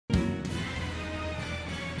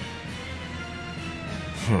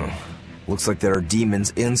Looks like there are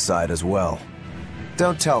demons inside as well.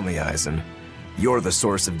 Don't tell me, Eisen. You're the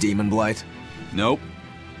source of demon blight? Nope.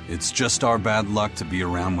 It's just our bad luck to be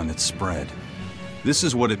around when it's spread. This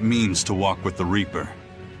is what it means to walk with the Reaper.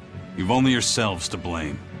 You've only yourselves to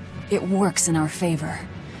blame. It works in our favor.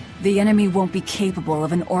 The enemy won't be capable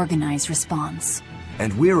of an organized response.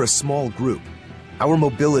 And we're a small group. Our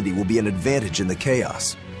mobility will be an advantage in the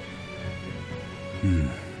chaos.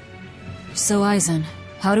 So Eisen,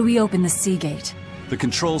 how do we open the sea gate? The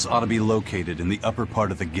controls ought to be located in the upper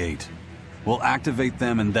part of the gate. We'll activate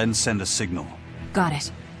them and then send a signal. Got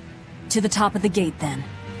it. To the top of the gate, then.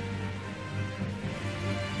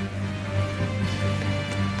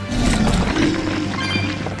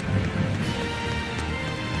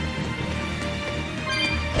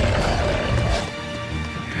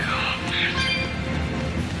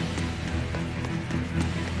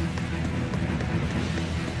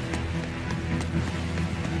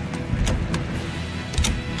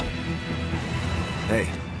 Hey,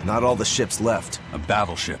 not all the ships left. A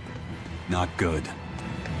battleship. Not good.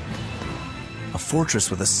 A fortress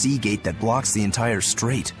with a sea gate that blocks the entire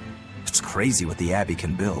strait. It's crazy what the Abbey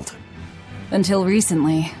can build. Until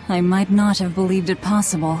recently, I might not have believed it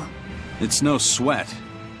possible. It's no sweat,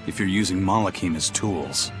 if you're using Malachim as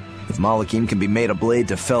tools. If Malachim can be made a blade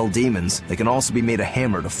to fell demons, they can also be made a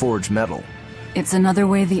hammer to forge metal. It's another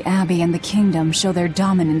way the Abbey and the Kingdom show their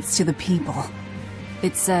dominance to the people.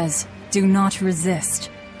 It says, do not resist,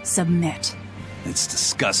 submit. It's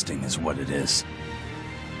disgusting is what it is.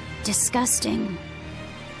 Disgusting.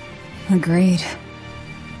 Agreed.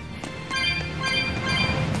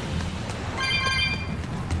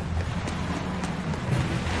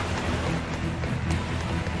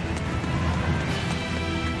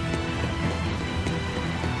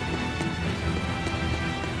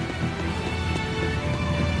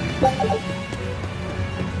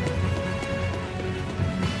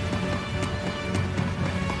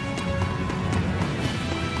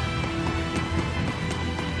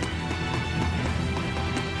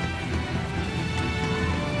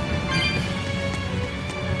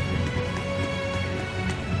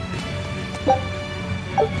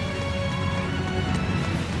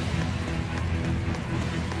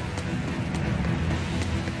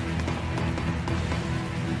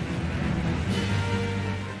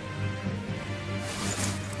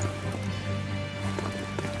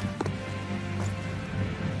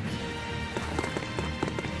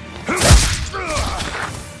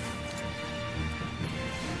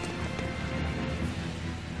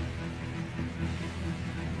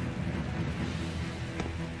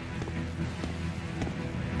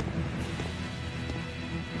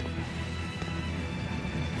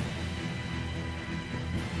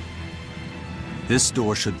 This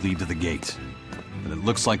door should lead to the gate, but it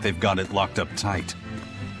looks like they've got it locked up tight.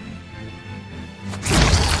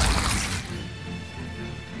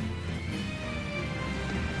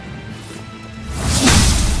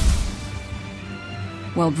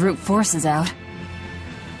 Well, brute force is out.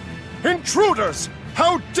 Intruders!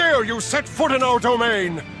 How dare you set foot in our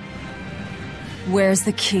domain! Where's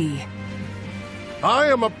the key? I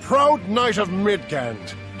am a proud knight of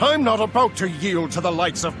Midgand. I'm not about to yield to the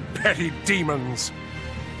likes of petty demons.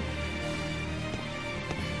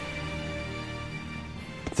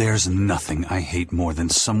 There's nothing I hate more than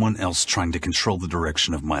someone else trying to control the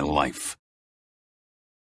direction of my life.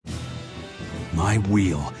 My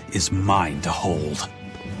wheel is mine to hold.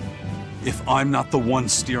 If I'm not the one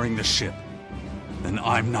steering the ship, then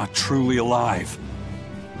I'm not truly alive.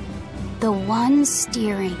 The one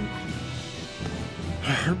steering.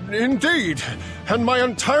 Indeed, and my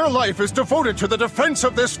entire life is devoted to the defense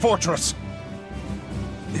of this fortress.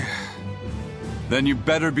 Then you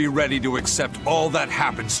better be ready to accept all that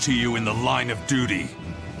happens to you in the line of duty.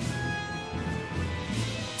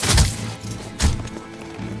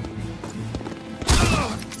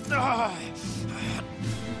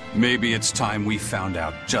 Maybe it's time we found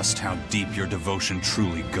out just how deep your devotion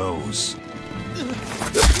truly goes.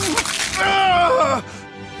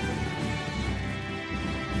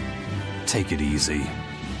 Take it easy.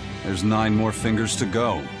 There's 9 more fingers to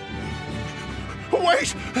go.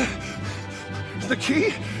 Wait! The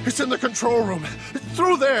key is in the control room. It's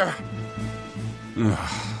through there.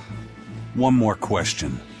 One more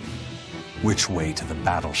question. Which way to the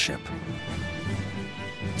battleship?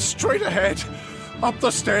 Straight ahead. Up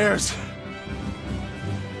the stairs.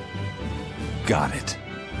 Got it.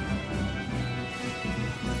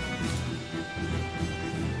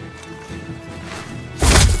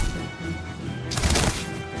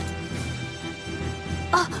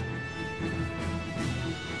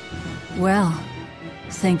 Well,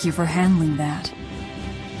 thank you for handling that.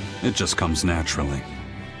 It just comes naturally.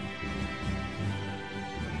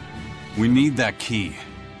 We need that key,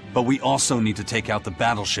 but we also need to take out the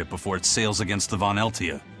battleship before it sails against the Von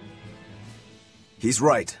Eltia. He's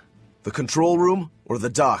right. The control room or the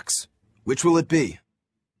docks? Which will it be?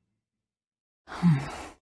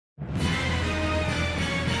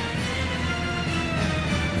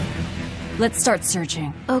 Let's start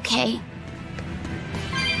searching. Okay.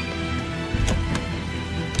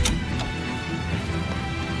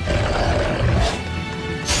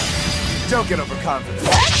 Don't get overconfident.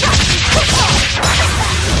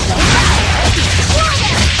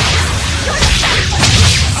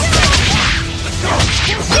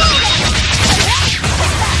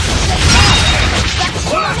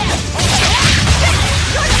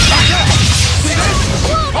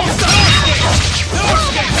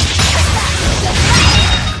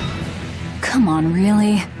 Come on,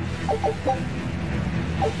 really?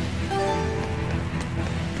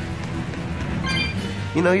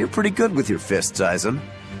 You know, you're pretty good with your fists, Eisen.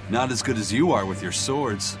 Not as good as you are with your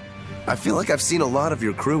swords. I feel like I've seen a lot of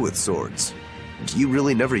your crew with swords. Do you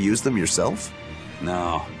really never use them yourself?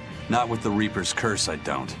 No, not with the Reaper's curse, I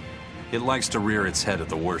don't. It likes to rear its head at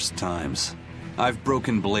the worst times. I've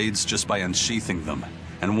broken blades just by unsheathing them,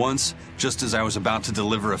 and once, just as I was about to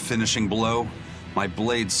deliver a finishing blow, my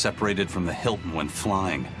blade separated from the hilt and went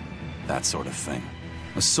flying. That sort of thing.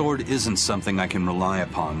 A sword isn't something I can rely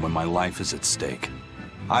upon when my life is at stake.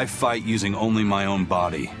 I fight using only my own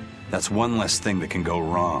body. That's one less thing that can go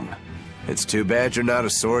wrong. It's too bad you're not a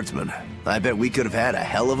swordsman. I bet we could have had a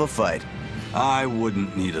hell of a fight. I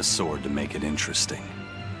wouldn't need a sword to make it interesting.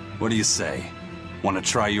 What do you say? Want to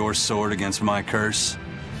try your sword against my curse?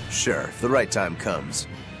 Sure, if the right time comes.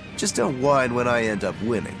 Just don't whine when I end up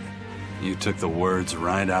winning. You took the words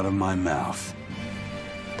right out of my mouth.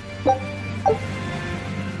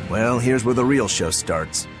 Well, here's where the real show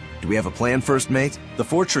starts. Do we have a plan, First Mate? The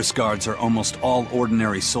fortress guards are almost all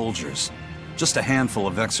ordinary soldiers. Just a handful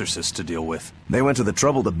of exorcists to deal with. They went to the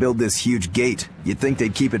trouble to build this huge gate. You'd think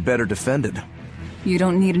they'd keep it better defended. You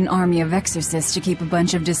don't need an army of exorcists to keep a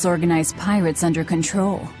bunch of disorganized pirates under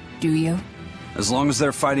control, do you? As long as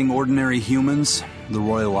they're fighting ordinary humans, the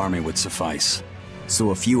Royal Army would suffice.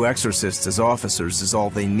 So a few exorcists as officers is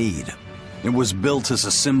all they need. It was built as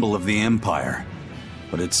a symbol of the Empire.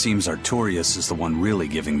 But it seems Artorias is the one really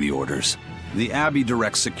giving the orders. The Abbey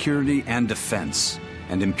directs security and defense,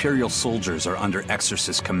 and Imperial soldiers are under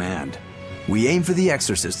Exorcist command. We aim for the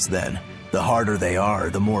exorcists then. The harder they are,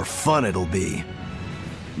 the more fun it'll be.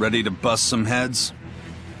 Ready to bust some heads?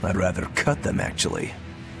 I'd rather cut them, actually.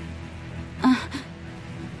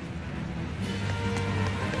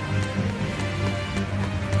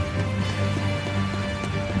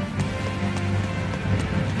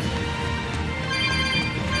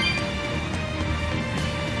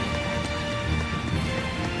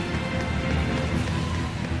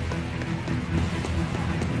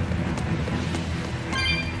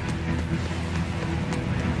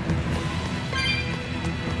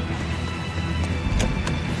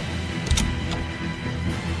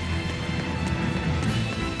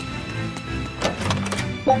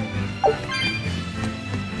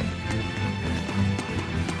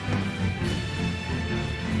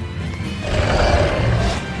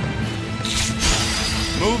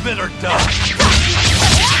 Move it or die.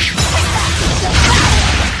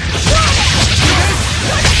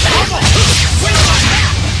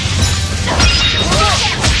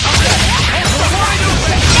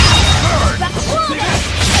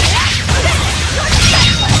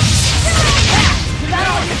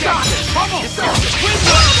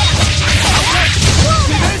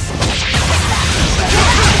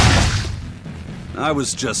 I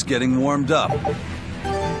was just getting warmed up.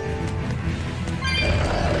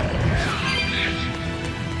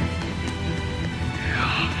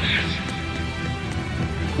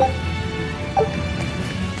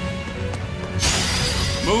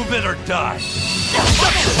 Move it or die.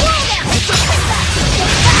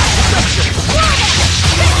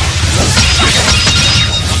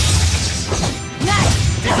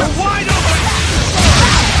 It's wide open!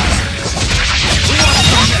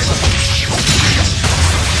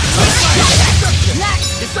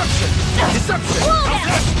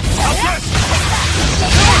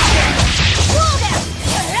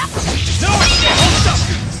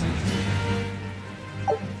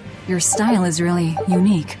 Your style is really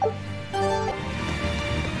unique.